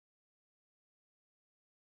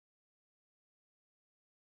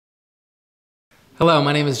Hello,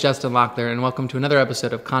 my name is Justin Locklear, and welcome to another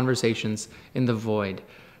episode of Conversations in the Void.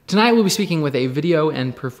 Tonight we'll be speaking with a video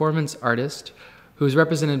and performance artist who is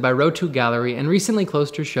represented by Horton Gallery and recently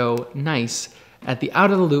closed her show, Nice, at the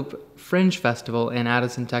Out of the Loop Fringe Festival in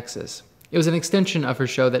Addison, Texas. It was an extension of her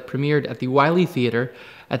show that premiered at the Wyly Theatre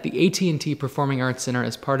at the AT&T Performing Arts Center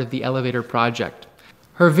as part of the Elevator Project.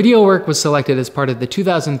 Her video work was selected as part of the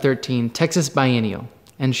 2013 Texas Biennial,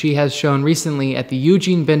 and she has shown recently at the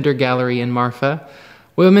Eugene Binder Gallery in Marfa,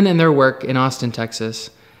 Women and Their Work in Austin,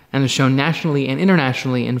 Texas, and has shown nationally and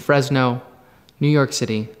internationally in Fresno, New York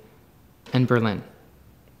City, and Berlin.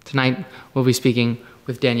 Tonight, we'll be speaking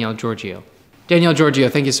with Danielle Georgiou. Danielle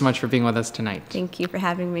Georgiou, thank you so much for being with us tonight. Thank you for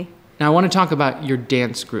having me. Now, I want to talk about your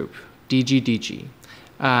dance group, DGDG.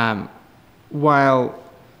 While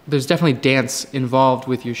there's definitely dance involved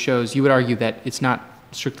with your shows, you would argue that it's not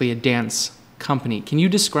strictly a dance company. Can you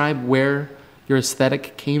describe where your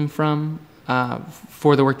aesthetic came from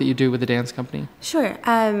for the work that you do with the dance company? Sure.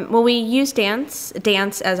 Well, we use dance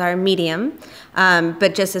as our medium,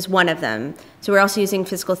 but just as one of them. So we're also using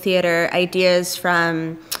physical theater, ideas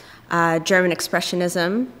from German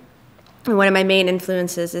expressionism. And one of my main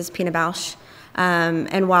influences is Pina Bausch.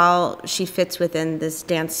 And while she fits within this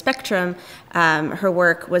dance spectrum, her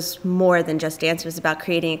work was more than just dance. It was about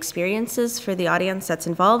creating experiences for the audience that's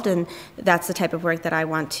involved, and that's the type of work that I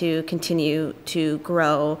want to continue to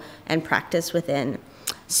grow and practice within.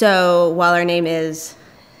 So while our name is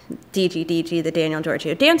DGDG, the Danielle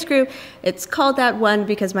Georgiou Dance Group, it's called that one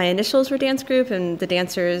because my initials were Dance Group, and the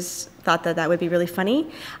dancers thought that that would be really funny.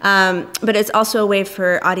 But it's also a way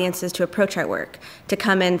for audiences to approach our work, to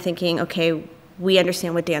come in thinking, okay, we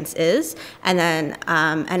understand what dance is, and then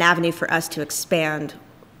an avenue for us to expand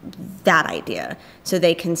that idea so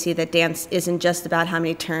they can see that dance isn't just about how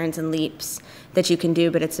many turns and leaps that you can do,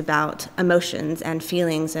 but it's about emotions and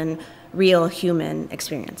feelings and real human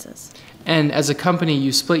experiences. And as a company,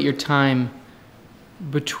 you split your time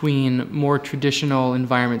between more traditional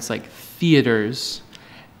environments like theaters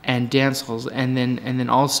and dance halls, and then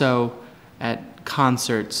also at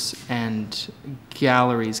concerts and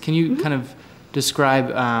galleries. Can you kind of describe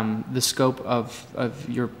the scope of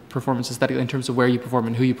your performance aesthetic in terms of where you perform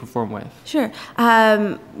and who you perform with? Sure.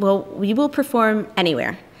 Well, we will perform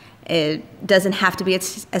anywhere. It doesn't have to be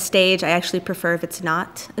a stage. I actually prefer if it's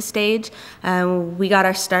not a stage. We got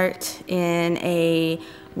our start in a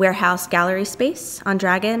warehouse gallery space on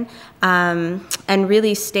Dragon, and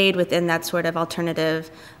really stayed within that sort of alternative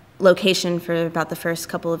location for about the first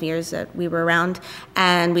couple of years that we were around,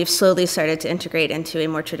 and we've slowly started to integrate into a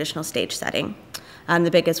more traditional stage setting.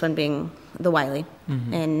 The biggest one being the Wyly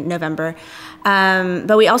in November.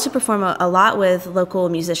 But we also perform a lot with local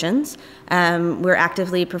musicians. We're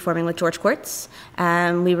actively performing with George Quartz.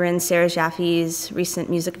 We were in Sarah Jaffe's recent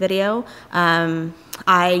music video.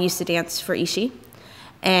 I used to dance for Ishi.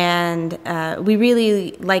 And we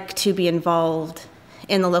really like to be involved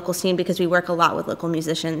in the local scene because we work a lot with local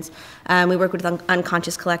musicians. We work with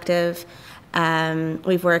Unconscious Collective.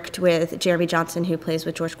 We've worked with Jeremy Johnson, who plays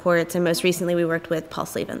with George Quartz, and most recently we worked with Paul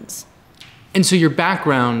Slavens. And so your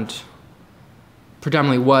background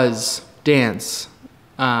predominantly was dance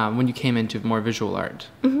when you came into more visual art.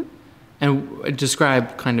 And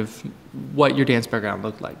describe kind of what your dance background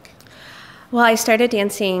looked like. Well, I started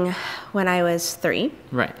dancing when I was 3.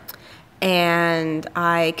 Right. And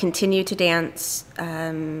I continued to dance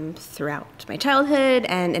throughout my childhood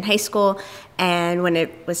and in high school. And when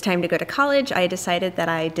it was time to go to college, I decided that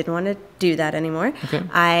I didn't want to do that anymore. Okay.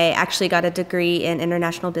 I actually got a degree in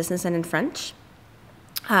international business and in French.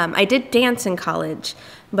 I did dance in college,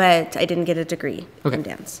 but I didn't get a degree in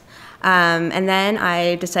dance. And then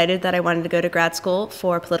I decided that I wanted to go to grad school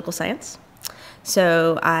for political science.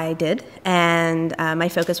 So I did, and my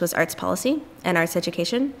focus was arts policy and arts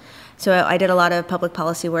education. So I did a lot of public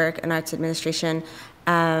policy work and arts administration,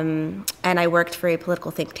 and I worked for a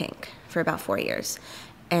political think tank for about 4 years.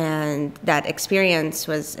 And that experience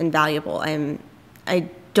was invaluable. I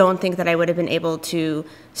don't think that I would have been able to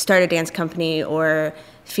start a dance company or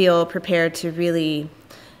feel prepared to really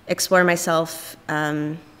explore myself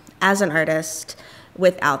as an artist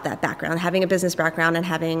without that background. Having a business background and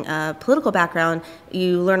having a political background,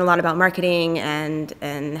 you learn a lot about marketing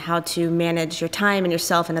and how to manage your time and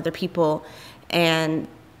yourself and other people, and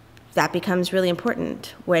that becomes really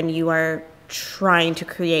important when you are trying to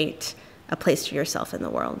create a place for yourself in the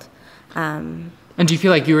world. And do you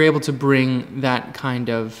feel like you were able to bring that kind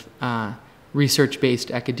of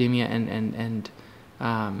research-based academia and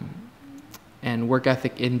work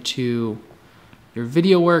ethic into your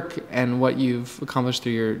video work and what you've accomplished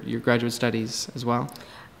through your graduate studies as well?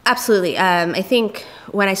 Absolutely. I think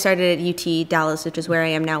when I started at UT Dallas, which is where I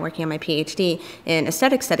am now working on my PhD in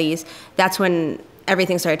aesthetic studies, that's when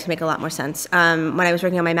everything started to make a lot more sense. When I was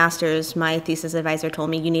working on my master's, my thesis advisor told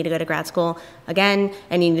me, you need to go to grad school again,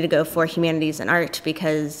 and you need to go for humanities and art,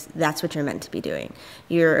 because that's what you're meant to be doing.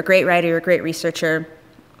 You're a great writer, you're a great researcher,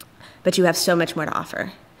 but you have so much more to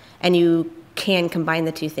offer. And you can combine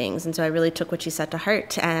the two things. And so I really took what she said to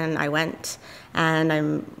heart, and I went, and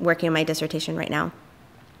I'm working on my dissertation right now.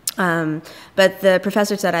 But the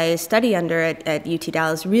professors that I study under at UT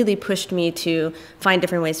Dallas really pushed me to find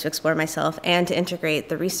different ways to explore myself and to integrate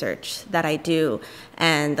the research that I do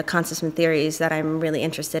and the concepts and theories that I'm really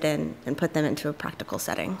interested in and put them into a practical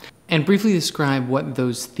setting. And briefly describe what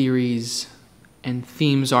those theories and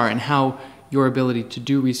themes are and how your ability to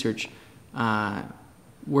do research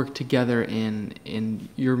work together in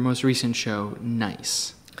your most recent show,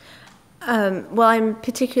 Nice. Well, I'm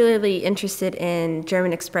particularly interested in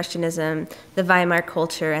German expressionism, the Weimar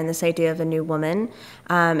culture, and this idea of a new woman,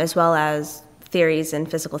 as well as theories in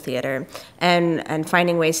physical theater, and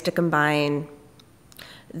finding ways to combine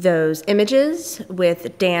those images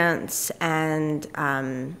with dance and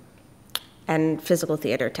physical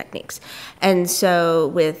theater techniques. And so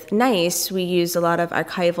with Nice, we use a lot of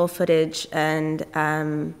archival footage and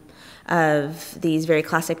of these very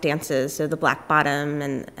classic dances, so the black bottom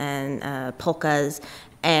and polkas,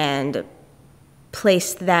 and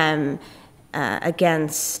placed them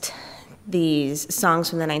against these songs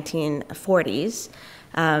from the 1940s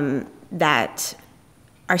that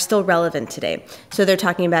are still relevant today. So they're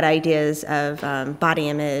talking about ideas of body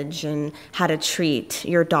image and how to treat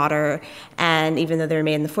your daughter, and even though they were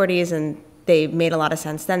made in the 40s and they made a lot of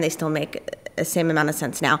sense then, they still make the same amount of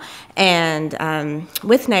sense now. And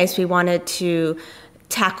with Nice, we wanted to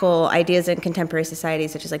tackle ideas in contemporary society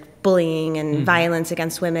such as like bullying and violence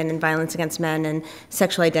against women and violence against men and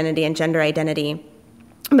sexual identity and gender identity,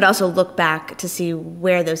 but also look back to see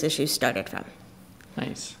where those issues started from.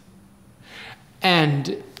 Nice.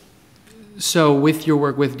 And so with your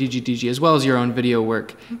work with DGDG, as well as your own video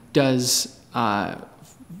work, does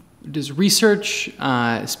research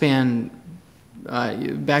span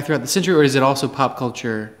back throughout the century, or is it also pop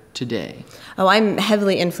culture today? Oh, I'm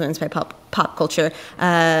heavily influenced by pop culture.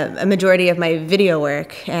 A majority of my video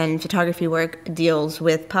work and photography work deals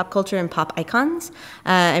with pop culture and pop icons.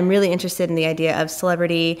 I'm really interested in the idea of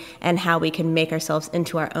celebrity and how we can make ourselves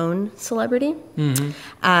into our own celebrity.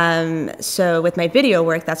 So with my video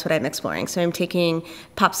work, that's what I'm exploring. So I'm taking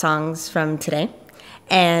pop songs from today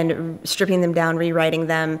and stripping them down, rewriting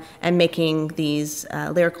them, and making these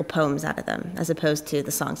lyrical poems out of them, as opposed to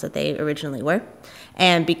the songs that they originally were,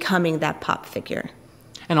 and becoming that pop figure.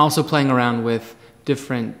 And also playing around with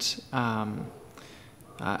different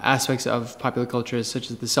aspects of popular culture,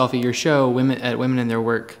 such as the selfie. Your show, Women in Their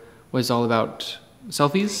Work, was all about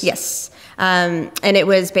selfies? Yes, and it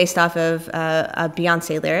was based off of a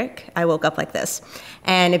Beyonce lyric, "I woke up like this,"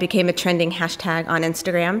 and it became a trending hashtag on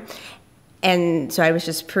Instagram. And so I was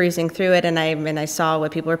just perusing through it, and I saw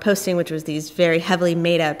what people were posting, which was these very heavily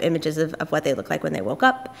made-up images of what they look like when they woke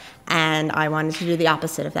up, and I wanted to do the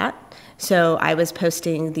opposite of that. So I was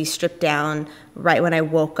posting these stripped-down, right when I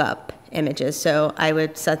woke up images. So I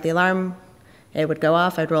would set the alarm, it would go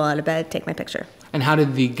off, I'd roll out of bed, take my picture. And how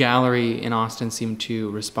did the gallery in Austin seem to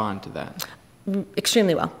respond to that?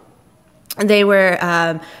 Extremely well. They were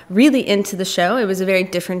really into the show. It was a very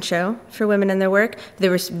different show for women in their work. They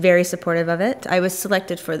were very supportive of it. I was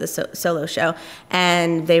selected for the solo show,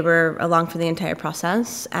 and they were along for the entire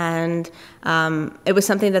process. And it was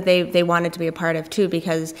something that they wanted to be a part of, too,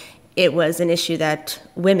 because it was an issue that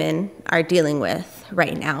women are dealing with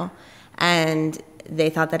right now. And they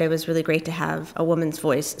thought that it was really great to have a woman's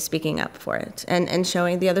voice speaking up for it and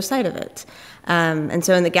showing the other side of it. And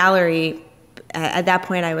so in the gallery, at that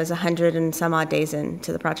point, I was 100 and some odd days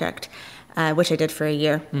into the project, which I did for a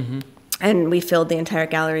year. And we filled the entire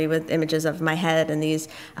gallery with images of my head and these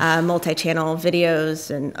multi-channel videos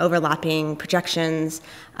and overlapping projections.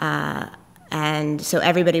 And so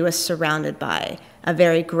everybody was surrounded by a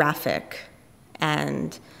very graphic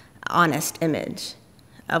and honest image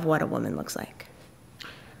of what a woman looks like.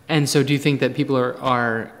 And so do you think that people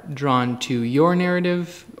are drawn to your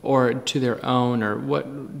narrative or to their own, or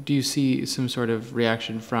what do you see some sort of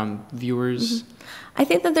reaction from viewers? I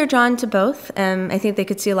think that they're drawn to both. I think they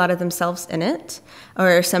could see a lot of themselves in it,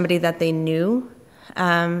 or somebody that they knew.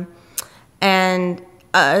 And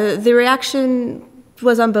the reaction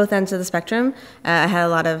was on both ends of the spectrum. I had a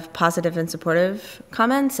lot of positive and supportive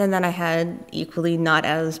comments, and then I had equally not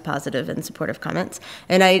as positive and supportive comments.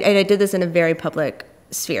 And I did this in a very public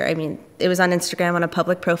sphere. I mean, it was on Instagram on a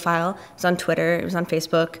public profile, it was on Twitter, it was on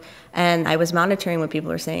Facebook, and I was monitoring what people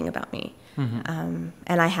were saying about me. And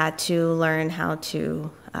I had to learn how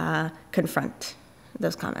to confront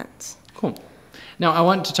those comments. Cool. Now, I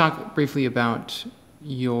want to talk briefly about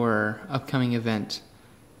your upcoming event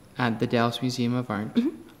at the Dallas Museum of Art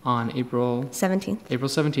on April 17th. April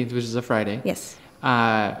 17th, which is a Friday. Yes.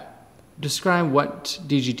 Describe what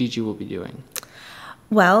DGDG will be doing.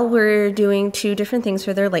 Well, we're doing 2 different things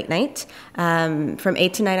for their late night. From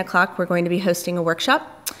 8 to 9 o'clock, we're going to be hosting a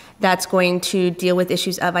workshop that's going to deal with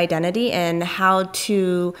issues of identity and how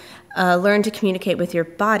to learn to communicate with your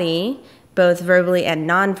body, both verbally and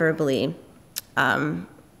non-verbally,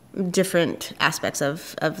 different aspects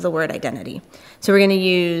of the word identity. So we're going to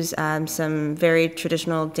use some very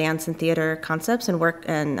traditional dance and theater concepts and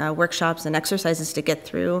workshops and exercises to get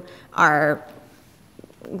through our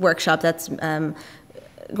workshop that's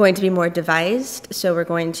going to be more devised. So we're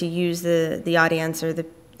going to use the audience or the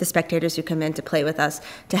spectators who come in to play with us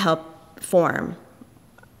to help form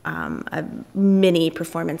a mini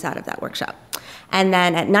performance out of that workshop. And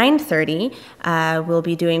then at 9:30, we'll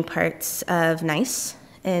be doing parts of Nice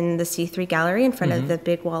in the C3 gallery in front of the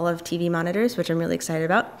big wall of TV monitors, which I'm really excited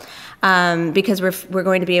about, because we're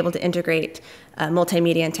going to be able to integrate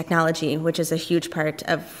multimedia and technology, which is a huge part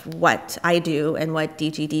of what I do and what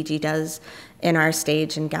DGDG does in our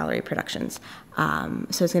stage and gallery productions.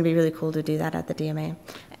 So it's going to be really cool to do that at the DMA.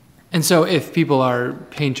 And so if people are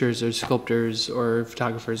painters or sculptors or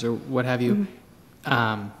photographers or what have you,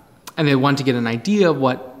 and they want to get an idea of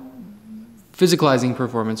what physicalizing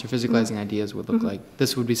performance or physicalizing ideas would look like,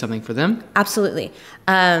 this would be something for them? Absolutely.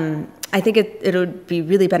 I think it would be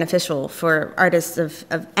really beneficial for artists of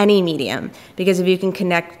any medium, because if you can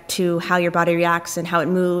connect to how your body reacts and how it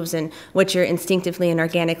moves and what you're instinctively and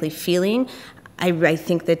organically feeling, I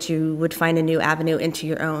think that you would find a new avenue into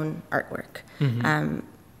your own artwork.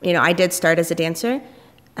 You know, I did start as a dancer,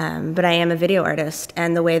 but I am a video artist,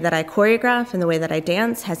 and the way that I choreograph and the way that I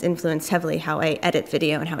dance has influenced heavily how I edit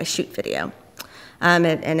video and how I shoot video. And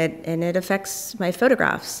it affects my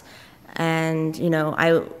photographs. And, you know,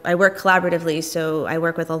 I work collaboratively, so I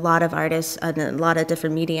work with a lot of artists in a lot of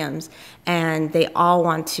different mediums, and they all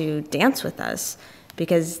want to dance with us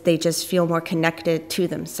because they just feel more connected to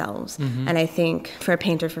themselves. And I think for a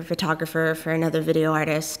painter, for a photographer, for another video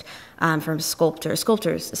artist, for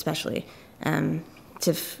sculptors especially,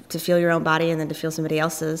 to feel your own body and then to feel somebody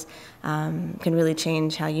else's can really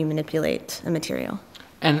change how you manipulate a material.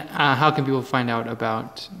 And how can people find out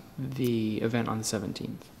about the event on the 17th?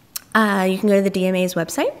 You can go to the DMA's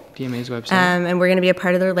website. DMA's website. And we're going to be a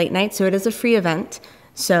part of their late night, so it is a free event.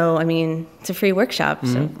 So, I mean, it's a free workshop,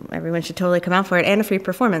 so everyone should totally come out for it, and a free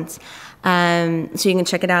performance. So you can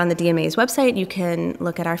check it out on the DMA's website. You can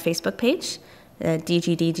look at our Facebook page,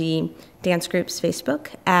 DGDG Dance Group's Facebook,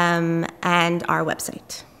 and our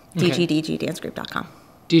website, DGDGDanceGroup.com.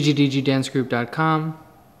 DGDGDanceGroup.com,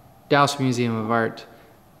 Dallas Museum of Art,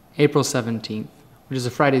 April 17th, which is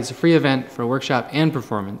a Friday. It's a free event for a workshop and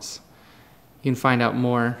performance. You can find out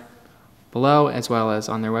more below as well as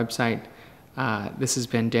on their website. This has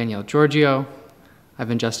been Danielle Georgiou. I've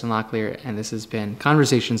been Justin Locklear, and this has been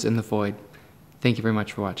Conversations in the Void. Thank you very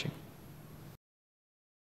much for watching.